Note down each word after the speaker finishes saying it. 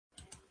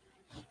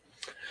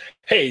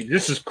Hey,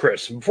 this is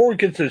Chris. Before we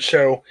get to the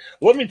show,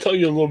 let me tell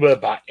you a little bit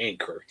about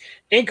Anchor.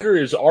 Anchor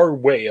is our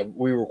way of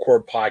we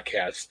record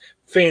podcasts.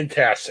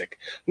 Fantastic.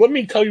 Let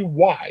me tell you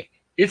why.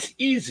 It's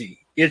easy.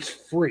 It's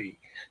free.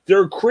 There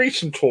are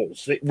creation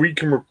tools that where you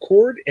can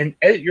record and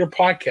edit your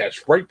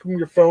podcast right from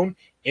your phone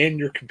and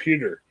your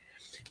computer.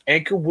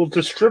 Anchor will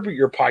distribute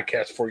your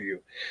podcast for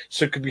you,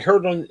 so it can be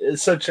heard on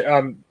such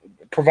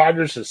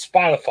providers as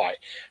Spotify,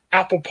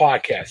 Apple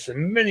Podcasts,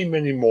 and many,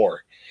 many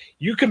more.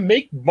 You can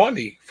make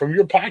money from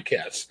your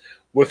podcast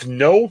with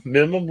no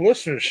minimum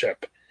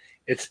listenership.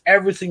 It's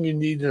everything you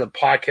need in a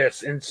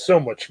podcast and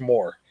so much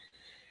more.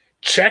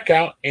 Check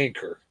out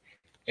Anchor,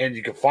 and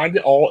you can find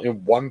it all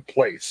in one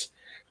place.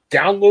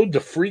 Download the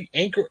free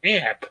Anchor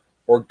app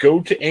or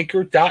go to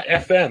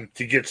anchor.fm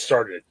to get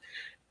started.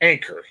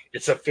 Anchor,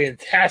 it's a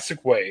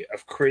fantastic way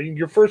of creating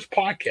your first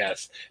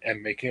podcast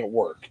and making it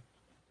work.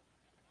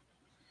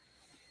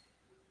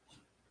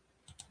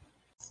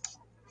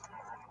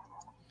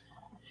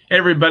 Hey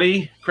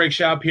everybody, Craig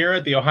Schaub here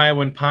at the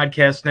Ohioan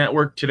Podcast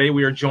Network. Today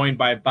we are joined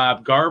by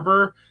Bob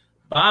Garver.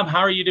 Bob, how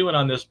are you doing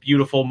on this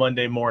beautiful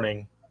Monday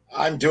morning?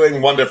 I'm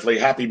doing wonderfully.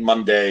 Happy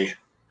Monday.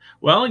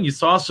 Well, and you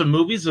saw some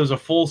movies. There's a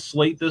full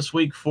slate this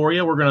week for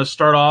you. We're going to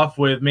start off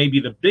with maybe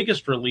the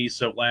biggest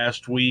release of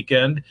last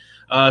weekend,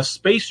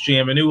 Space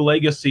Jam: A New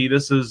Legacy.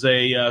 This is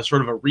a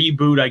sort of a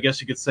reboot, I guess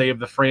you could say, of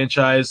the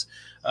franchise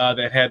that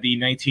had the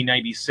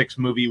 1996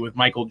 movie with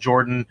Michael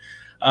Jordan.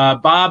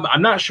 Bob,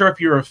 I'm not sure if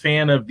you're a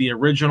fan of the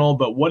original,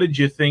 but what did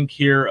you think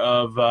here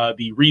of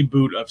the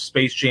reboot of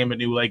Space Jam: A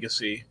New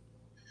Legacy?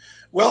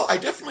 Well, I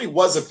definitely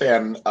was a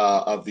fan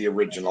of the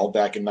original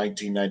back in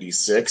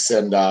 1996,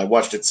 and I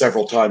watched it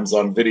several times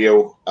on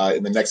video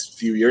in the next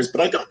few years,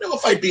 but I don't know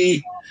if I'd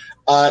be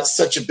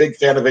such a big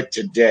fan of it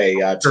today.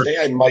 Today,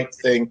 I might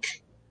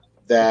think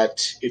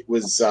that it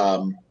was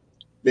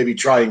maybe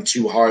trying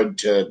too hard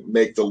to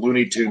make the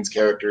Looney Tunes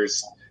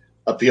characters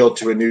appeal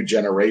to a new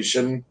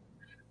generation.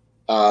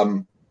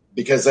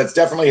 Because that's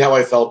definitely how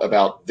I felt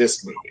about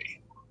this movie.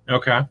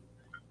 Okay.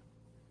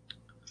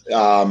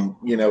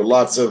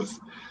 Lots of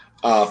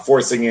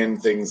forcing in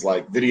things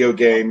like video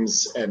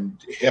games and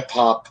hip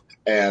hop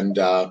and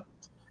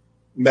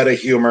meta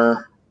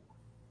humor,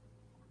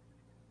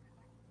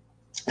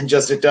 and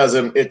just it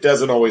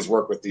doesn't always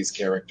work with these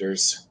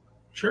characters.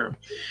 Sure.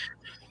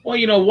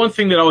 Well, one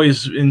thing that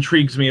always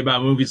intrigues me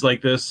about movies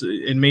like this,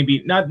 and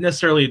maybe not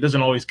necessarily, it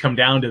doesn't always come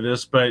down to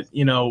this, but,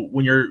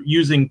 when you're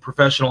using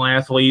professional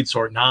athletes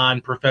or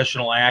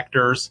non-professional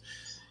actors,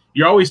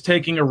 you're always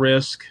taking a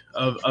risk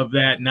of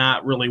that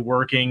not really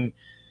working.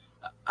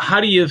 How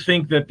do you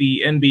think that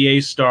the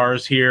NBA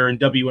stars here and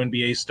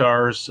WNBA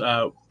stars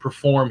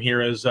perform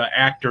here as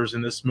actors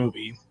in this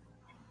movie?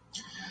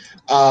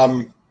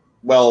 Well,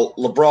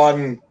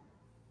 LeBron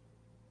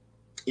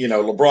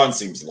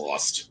seems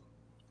lost.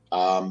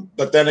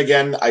 But then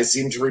again, I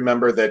seem to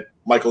remember that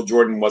Michael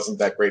Jordan wasn't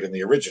that great in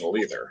the original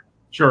either.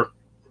 Sure.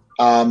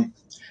 And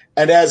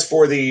as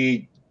for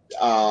the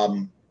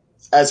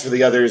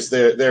others,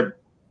 they're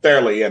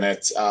barely in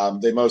it.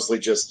 They mostly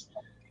just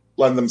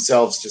lend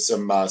themselves to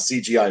some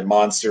CGI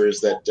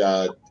monsters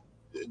that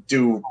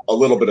do a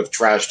little bit of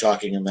trash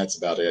talking, and that's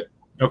about it.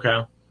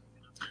 Okay.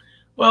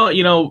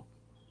 Well,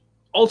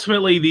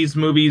 ultimately, these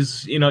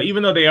movies,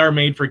 even though they are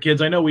made for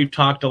kids, I know we've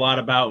talked a lot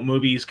about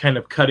movies kind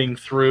of cutting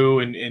through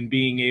and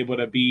being able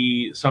to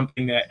be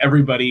something that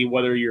everybody,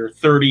 whether you're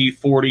 30,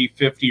 40,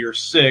 50, or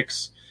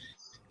 6,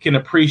 can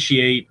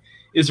appreciate.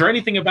 Is there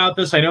anything about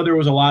this? I know there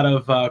was a lot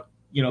of,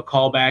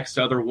 callbacks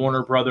to other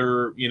Warner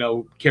Brother,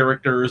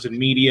 characters and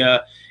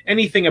media.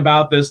 Anything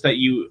about this that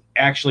you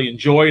actually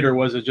enjoyed, or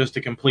was it just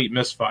a complete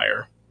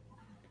misfire?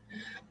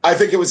 I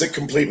think it was a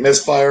complete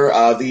misfire.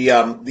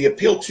 The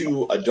appeal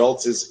to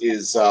adults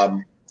is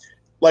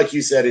like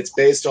you said, it's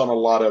based on a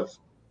lot of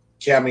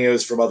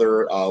cameos from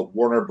other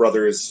Warner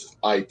Brothers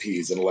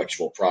IPs,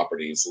 intellectual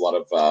properties. A lot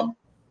of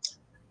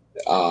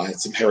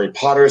some Harry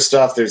Potter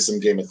stuff. There's some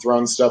Game of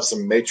Thrones stuff,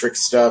 some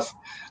Matrix stuff,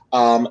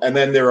 and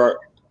then there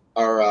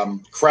are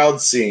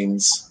crowd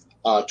scenes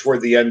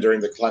toward the end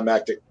during the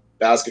climactic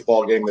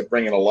basketball game that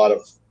bring in a lot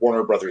of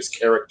Warner Brothers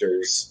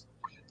characters,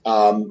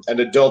 and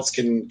adults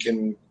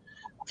can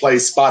play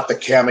spot the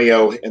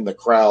cameo in the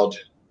crowd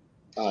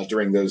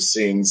during those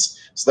scenes.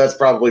 So that's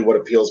probably what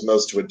appeals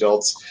most to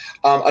adults.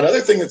 Another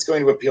thing that's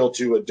going to appeal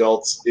to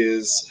adults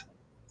is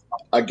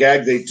a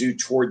gag they do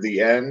toward the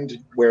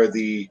end where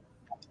the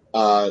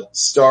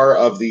star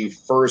of the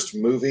first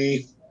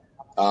movie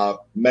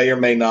may or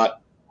may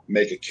not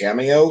make a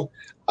cameo.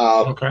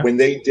 Okay. When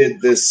they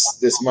did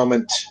this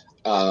moment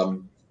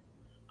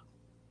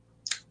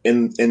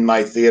in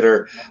my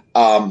theater,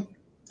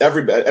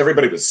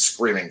 everybody was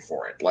screaming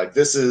for it. Like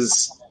this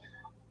is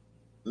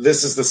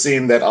the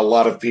scene that a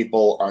lot of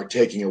people are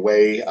taking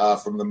away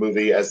from the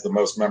movie as the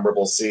most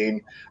memorable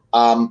scene.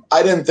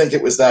 I didn't think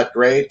it was that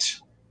great,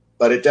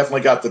 but it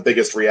definitely got the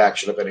biggest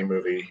reaction of any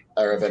movie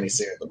or of any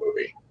scene in the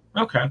movie.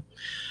 Okay.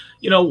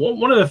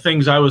 One of the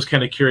things I was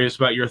kind of curious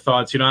about your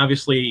thoughts,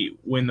 obviously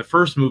when the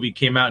first movie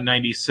came out in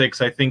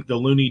 96, I think the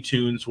Looney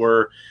Tunes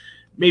were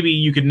maybe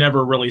you could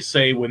never really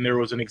say when there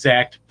was an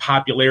exact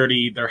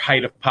popularity, their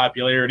height of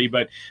popularity,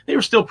 but they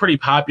were still pretty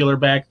popular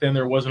back then.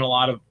 There wasn't a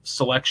lot of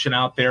selection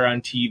out there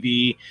on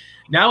TV.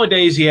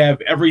 Nowadays, you have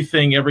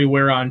everything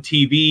everywhere on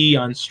TV,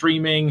 on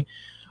streaming.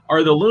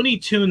 Are the Looney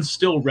Tunes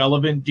still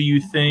relevant, do you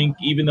think,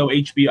 even though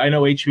I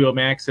know HBO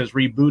Max has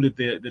rebooted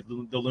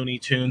the Looney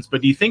Tunes,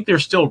 but do you think they're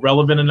still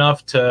relevant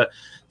enough to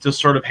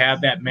sort of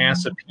have that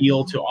mass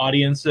appeal to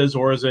audiences?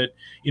 Or is it,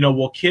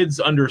 will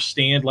kids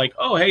understand, like,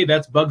 oh, hey,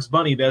 that's Bugs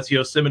Bunny, that's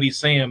Yosemite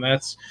Sam,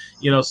 that's,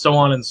 so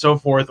on and so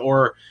forth?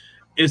 Or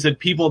is it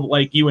people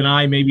like you and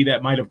I maybe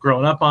that might have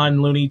grown up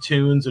on Looney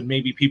Tunes, and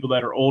maybe people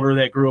that are older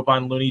that grew up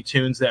on Looney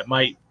Tunes that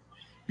might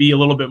be a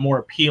little bit more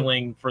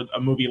appealing for a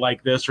movie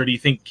like this? Or do you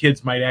think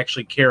kids might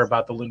actually care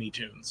about the Looney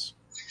Tunes?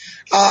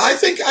 I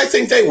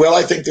think they will.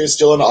 I think there's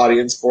still an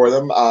audience for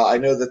them. I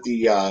know that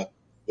the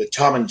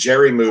Tom and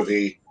Jerry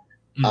movie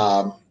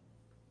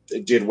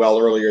did well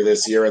earlier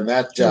this year, and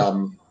that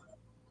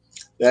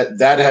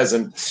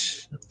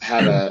hasn't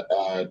had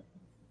a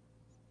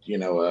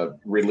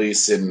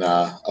release in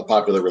a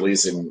popular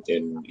release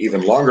in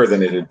even longer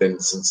than it had been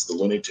since the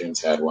Looney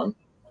Tunes had one.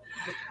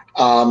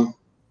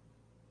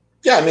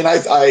 Yeah, I mean,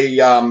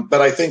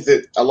 but I think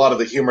that a lot of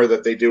the humor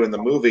that they do in the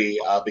movie,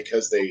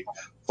 because they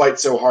fight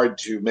so hard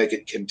to make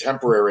it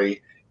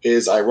contemporary,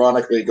 is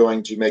ironically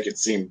going to make it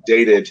seem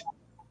dated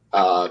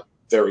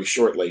very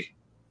shortly.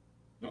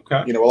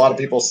 Okay. A lot of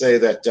people say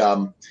that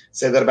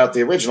about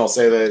the original,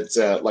 say that it's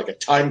like a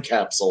time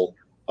capsule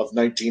of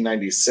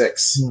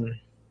 1996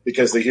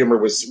 because the humor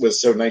was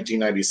so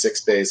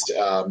 1996 based.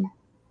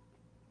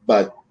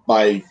 But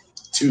by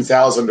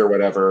 2000 or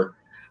whatever,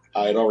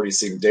 it already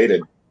seemed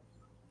dated.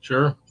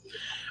 Sure.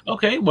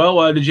 Okay.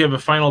 Well, did you have a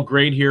final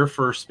grade here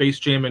for Space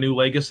Jam: A New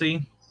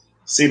Legacy?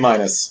 C-.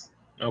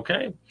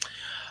 Okay.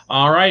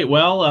 All right.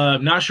 Well,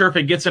 not sure if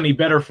it gets any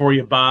better for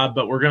you, Bob,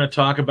 but we're going to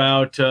talk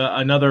about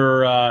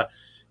another,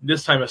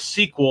 this time a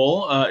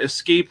sequel,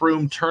 Escape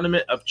Room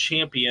Tournament of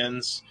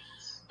Champions.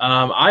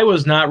 I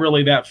was not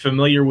really that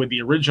familiar with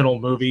the original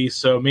movie,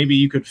 so maybe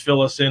you could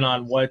fill us in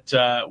on what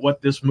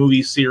this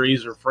movie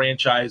series or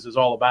franchise is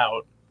all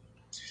about.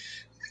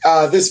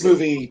 This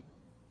movie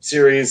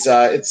series,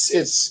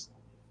 it's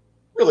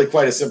really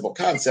quite a simple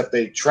concept.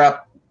 They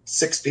trap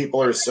 6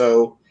 people or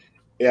so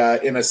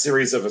in a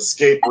series of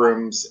escape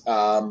rooms.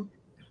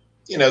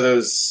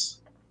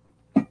 Those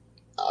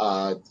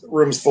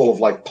rooms full of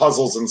like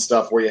puzzles and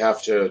stuff where you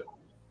have to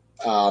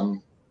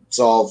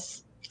solve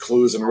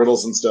clues and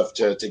riddles and stuff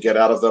to get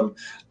out of them.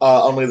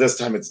 Only this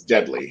time it's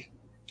deadly.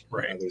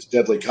 Right. There's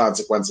deadly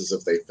consequences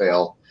if they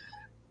fail.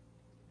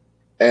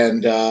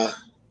 And,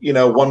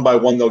 one by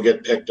one they'll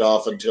get picked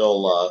off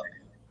until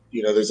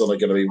there's only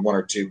going to be 1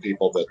 or 2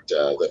 people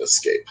that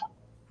escape.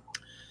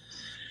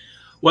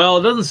 Well,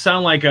 it doesn't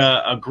sound like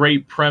a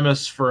great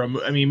premise for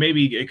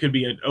maybe it could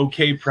be an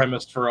okay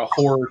premise for a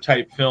horror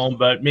type film,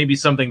 but maybe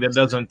something that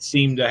doesn't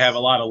seem to have a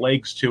lot of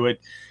legs to it.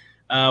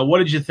 What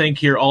did you think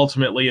here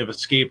ultimately of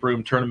Escape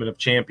Room Tournament of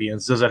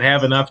Champions? Does it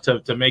have enough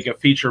to make a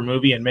feature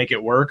movie and make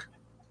it work?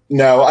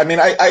 No, I mean,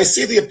 I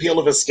see the appeal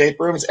of escape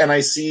rooms, and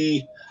I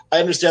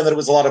understand that it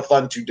was a lot of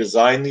fun to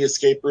design the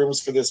escape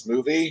rooms for this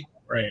movie.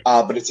 Right.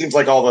 But it seems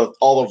like all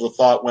of the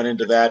thought went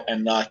into that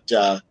and not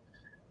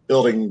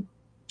building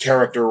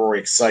character or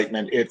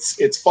excitement.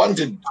 It's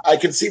fun I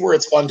can see where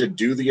it's fun to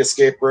do the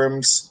escape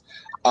rooms,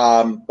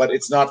 but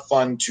it's not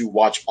fun to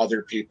watch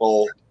other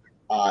people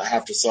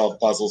have to solve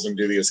puzzles and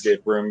do the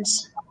escape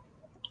rooms,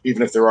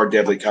 even if there are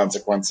deadly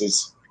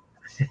consequences.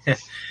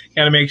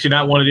 Kind of makes you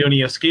not want to do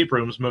any escape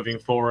rooms moving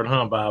forward,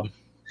 huh, Bob?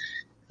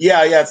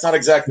 Yeah, it's not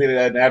exactly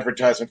an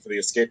advertisement for the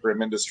escape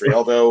room industry,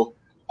 although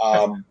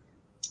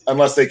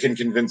unless they can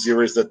convince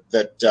viewers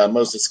that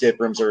most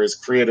escape rooms are as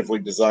creatively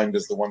designed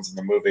as the ones in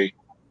the movie.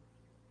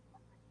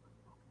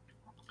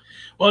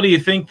 Well, do you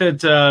think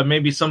that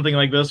maybe something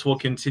like this will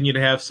continue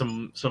to have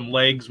some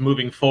legs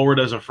moving forward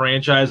as a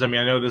franchise? I mean,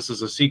 I know this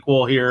is a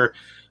sequel here.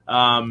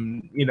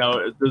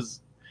 Is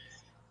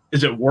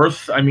it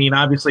worth? I mean,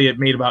 obviously it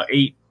made about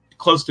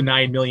close to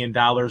 $9 million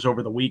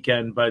over the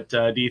weekend, but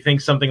do you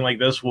think something like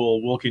this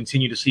will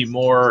continue to see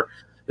more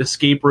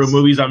escape room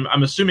movies?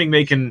 I'm assuming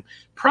they can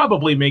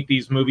probably make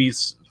these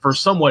movies for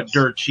somewhat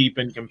dirt cheap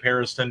in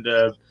comparison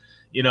to,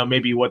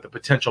 maybe what the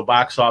potential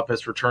box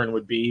office return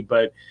would be.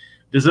 But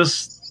is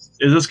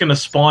this going to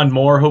spawn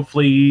more?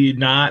 Hopefully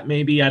not.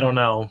 Maybe, I don't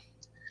know.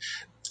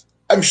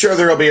 I'm sure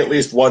there will be at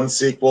least one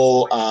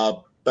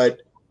sequel,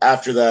 but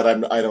after that,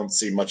 I don't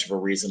see much of a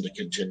reason to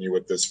continue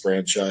with this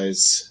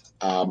franchise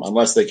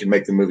unless they can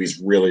make the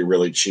movies really,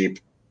 really cheap.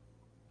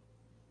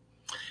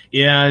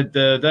 Yeah,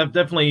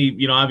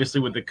 definitely. Obviously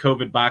with the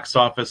COVID box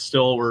office,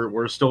 still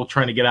we're still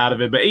trying to get out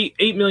of it. But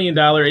 $8 million,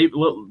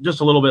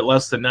 just a little bit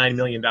less than $9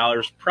 million,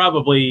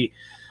 probably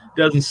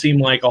doesn't seem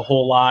like a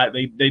whole lot.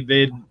 They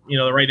did,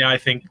 right now I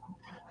think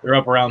they're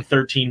up around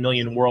 13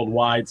 million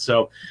worldwide.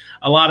 So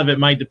a lot of it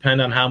might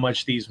depend on how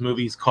much these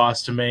movies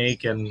cost to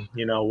make and,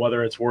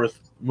 whether it's worth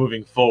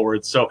moving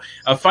forward. So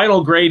a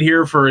final grade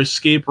here for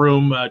Escape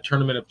Room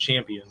Tournament of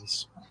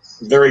Champions.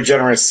 Very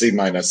generous C-.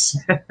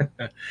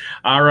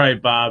 All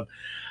right, Bob.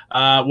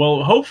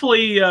 Well,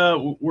 hopefully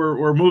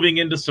we're moving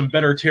into some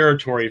better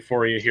territory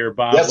for you here,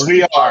 Bob. Yes,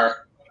 we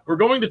are. We're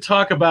going to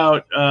talk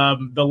about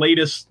the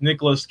latest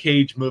Nicolas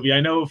Cage movie.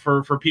 I know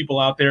for people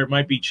out there, it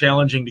might be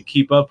challenging to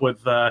keep up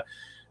with the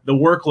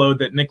workload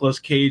that Nicolas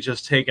Cage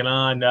has taken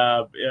on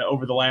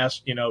over the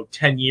last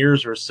 10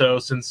 years or so,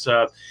 since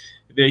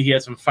he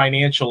had some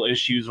financial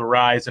issues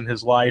arise in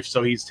his life.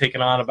 So he's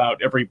taken on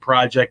about every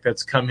project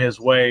that's come his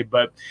way.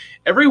 But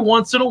every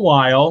once in a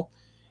while,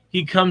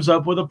 he comes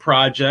up with a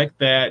project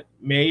that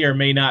may or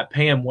may not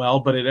pay him well,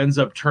 but it ends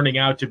up turning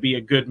out to be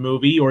a good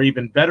movie, or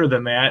even better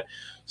than that.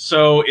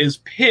 So is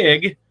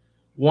Pig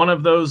one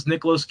of those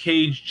Nicolas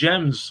Cage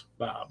gems,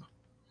 Bob?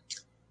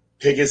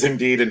 Pig is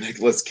indeed a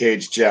Nicolas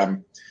Cage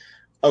gem.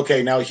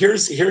 Okay, now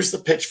here's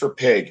the pitch for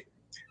Pig.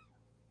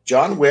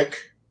 John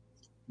Wick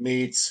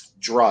meets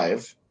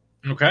Drive.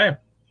 Okay.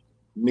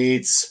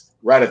 Meets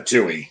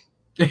Ratatouille.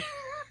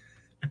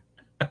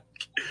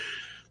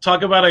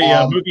 Talk about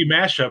a movie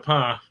mashup,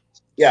 huh?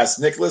 Yes,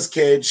 Nicolas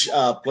Cage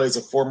plays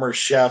a former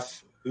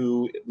chef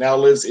who now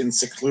lives in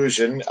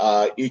seclusion,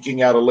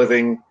 eking out a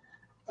living,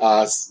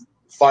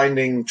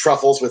 finding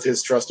truffles with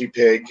his trusty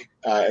pig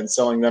and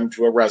selling them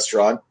to a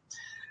restaurant.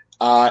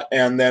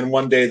 And then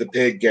one day the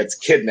pig gets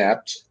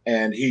kidnapped,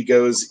 and he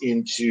goes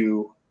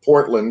into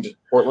Portland,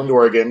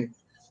 Oregon,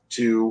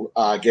 to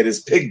get his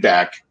pig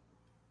back.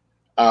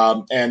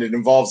 And it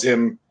involves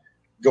him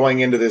going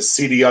into this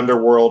seedy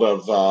underworld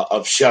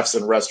of chefs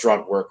and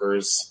restaurant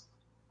workers.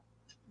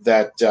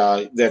 That's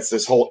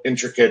this whole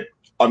intricate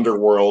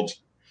underworld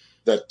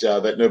that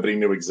nobody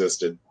knew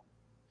existed.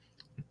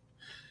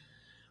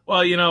 Well,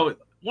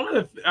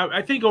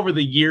 I think over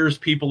the years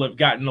people have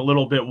gotten a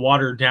little bit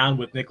watered down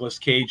with Nicolas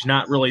Cage,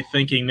 not really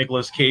thinking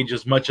Nicolas Cage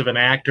is much of an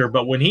actor,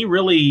 but when he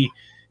really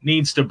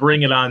needs to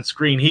bring it on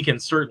screen, he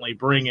can certainly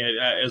bring it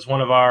as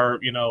one of our,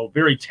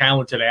 very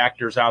talented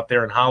actors out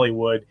there in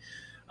Hollywood.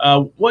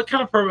 What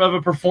kind of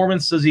a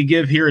performance does he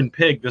give here in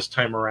Pig this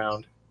time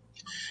around?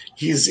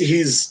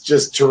 He's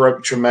just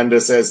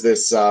tremendous as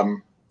this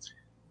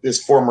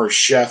former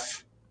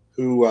chef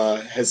who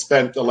has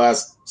spent the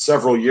last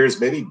several years,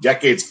 maybe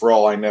decades for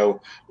all I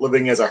know,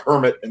 living as a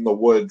hermit in the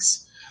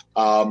woods,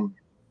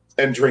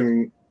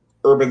 entering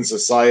urban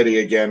society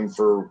again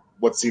for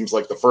what seems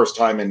like the first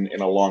time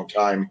in a long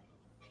time.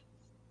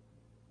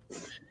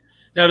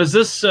 Now, does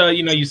this,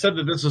 you said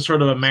that this is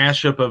sort of a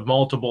mashup of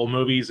multiple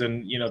movies,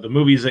 and, the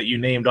movies that you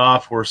named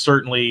off were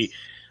certainly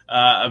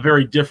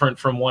very different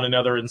from one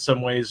another in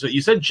some ways.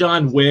 You said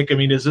John Wick. I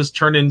mean, does this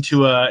turn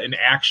into an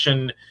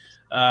action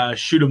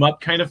shoot 'em up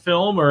kind of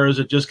film, or is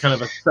it just kind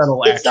of a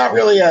subtle action?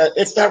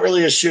 It's not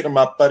really a shoot 'em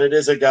up, but it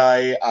is a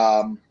guy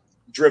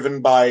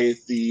driven by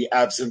the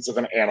absence of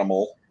an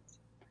animal.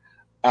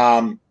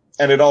 And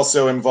it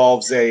also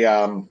involves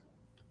an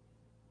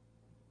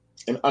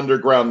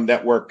underground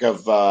network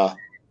of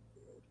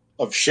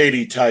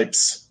shady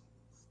types.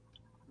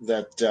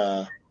 An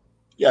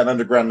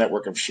underground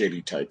network of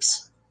shady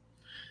types.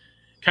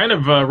 Kind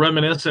of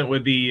reminiscent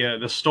with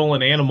the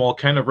stolen animal,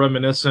 kind of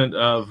reminiscent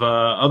of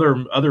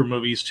other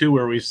movies too,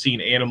 where we've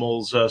seen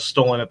animals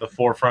stolen at the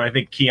forefront. I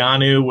think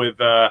Keanu with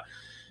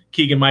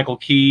Keegan-Michael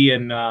Key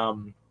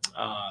and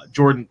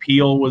Jordan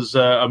Peele was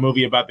a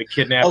movie about the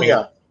kidnapping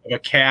of a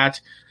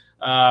cat.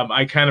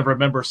 I kind of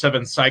remember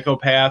Seven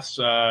Psychopaths,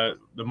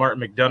 the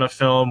Martin McDonagh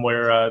film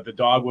where the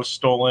dog was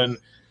stolen.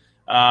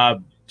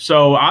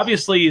 So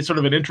obviously it's sort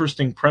of an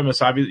interesting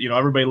premise. Obviously,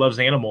 everybody loves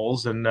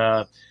animals, and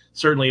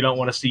certainly you don't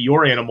want to see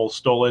your animal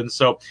stolen.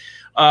 So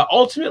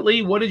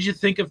ultimately, what did you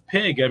think of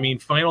Pig? I mean,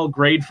 final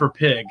grade for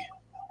Pig.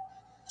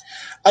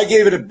 I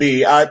gave it a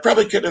B. I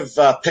probably could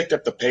have picked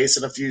up the pace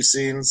in a few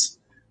scenes,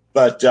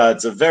 but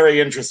it's a very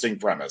interesting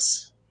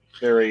premise.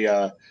 Very,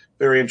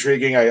 very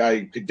intriguing.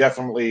 I could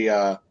definitely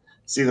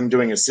see them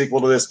doing a sequel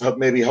to this, but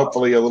maybe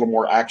hopefully a little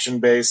more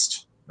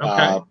action-based.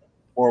 Okay.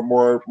 Or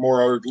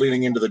more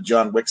leaning into the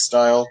John Wick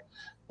style.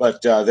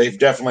 But they've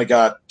definitely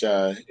got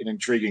an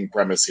intriguing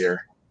premise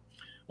here.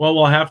 Well,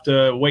 we'll have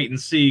to wait and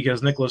see,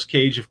 because Nicolas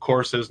Cage, of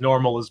course, as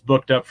normal, is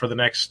booked up for the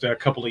next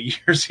couple of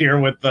years here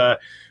with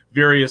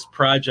various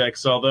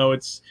projects. Although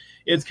it's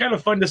kind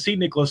of fun to see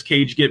Nicolas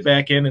Cage get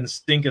back in and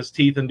sink his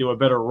teeth into a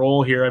better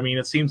role here. I mean,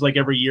 it seems like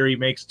every year he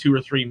makes 2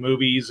 or 3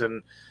 movies,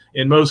 and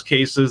in most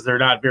cases they're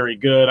not very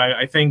good.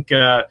 I think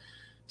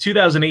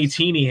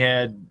 2018 he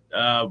had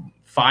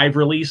 5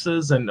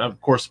 releases, and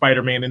of course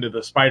Spider-Man Into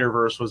the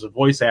Spider-Verse was a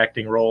voice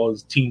acting role,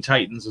 as Teen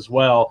Titans as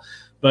well.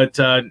 But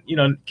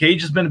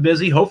Cage has been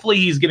busy. Hopefully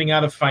he's getting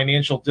out of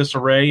financial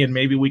disarray, and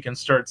maybe we can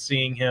start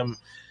seeing him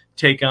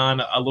take on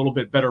a little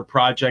bit better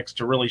projects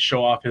to really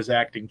show off his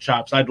acting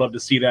chops. I'd love to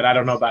see that. I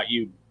don't know about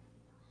you.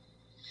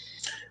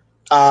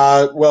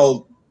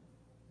 Well,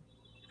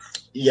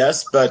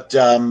 yes, but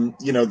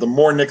the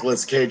more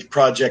Nicolas Cage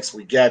projects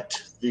we get,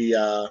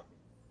 the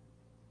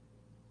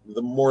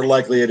more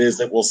likely it is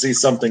that we'll see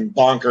something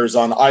bonkers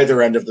on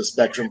either end of the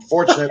spectrum.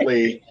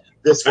 Fortunately,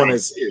 this one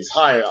is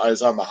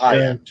on the high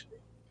end.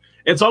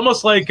 It's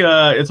almost like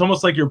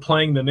you're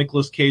playing the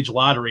Nicolas Cage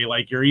lottery.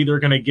 Like you're either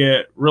going to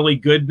get really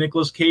good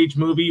Nicolas Cage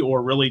movie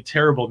or really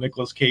terrible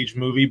Nicolas Cage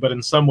movie. But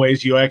in some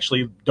ways, you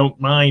actually don't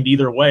mind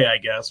either way, I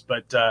guess.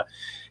 But at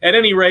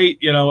any rate,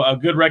 a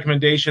good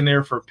recommendation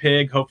there for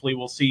Pig. Hopefully,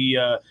 we'll see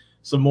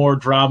some more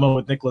drama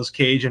with Nicolas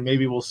Cage, and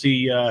maybe we'll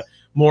see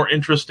more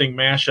interesting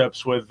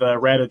mashups with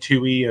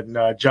Ratatouille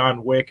and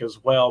John Wick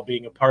as well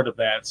being a part of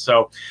that.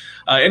 So,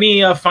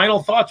 any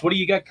final thoughts? What do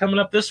you got coming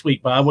up this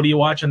week, Bob? What are you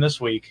watching this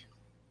week?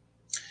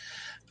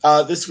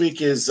 This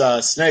week is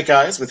Snake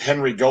Eyes with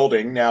Henry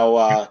Golding.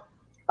 Now,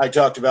 I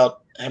talked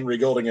about Henry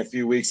Golding a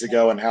few weeks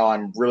ago and how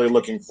I'm really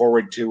looking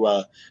forward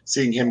to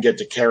seeing him get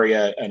to carry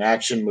an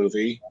action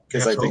movie,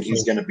 because I think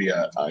he's going to be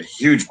a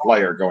huge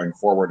player going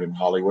forward in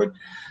Hollywood.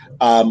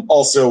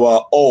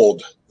 Also,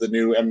 Old, the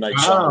new M. Night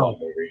Shyamalan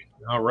movie.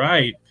 All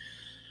right.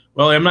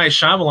 Well, M. Night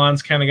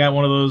Shyamalan's kind of got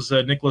one of those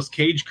Nicolas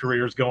Cage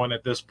careers going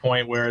at this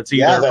point where it's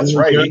either... Yeah, that's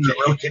right. He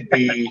could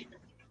be...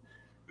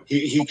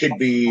 He could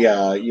be,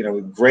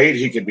 great.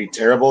 He could be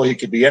terrible. He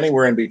could be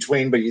anywhere in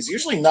between, but he's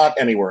usually not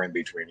anywhere in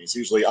between. He's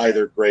usually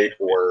either great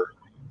or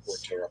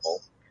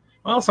terrible.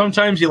 Well,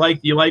 sometimes you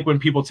like when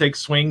people take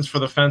swings for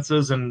the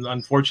fences, and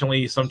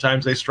unfortunately,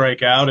 sometimes they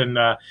strike out. And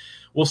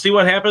we'll see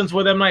what happens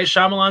with M. Night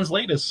Shyamalan's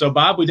latest. So,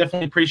 Bob, we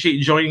definitely appreciate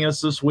you joining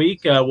us this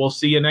week. We'll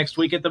see you next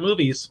week at the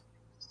movies.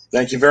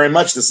 Thank you very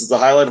much. This is the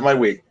highlight of my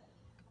week.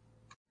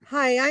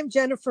 Hi, I'm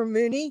Jennifer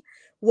Mooney.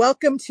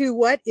 Welcome to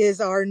what is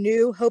our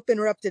new Hope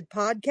Interrupted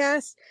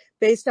podcast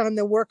based on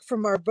the work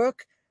from our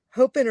book,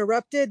 Hope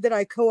Interrupted, that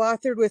I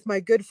co-authored with my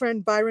good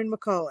friend Byron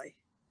McCauley.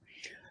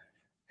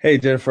 Hey,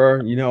 Jennifer,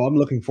 I'm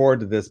looking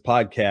forward to this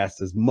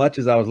podcast as much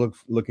as I was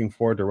looking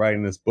forward to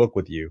writing this book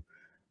with you.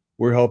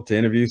 We hope to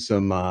interview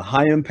some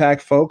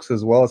high-impact folks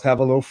as well as have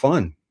a little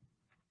fun.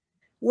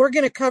 We're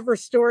going to cover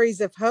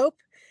stories of hope.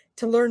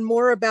 To learn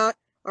more about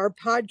our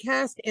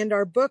podcast and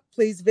our book,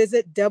 please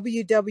visit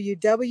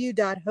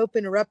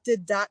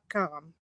www.hopeinterrupted.com.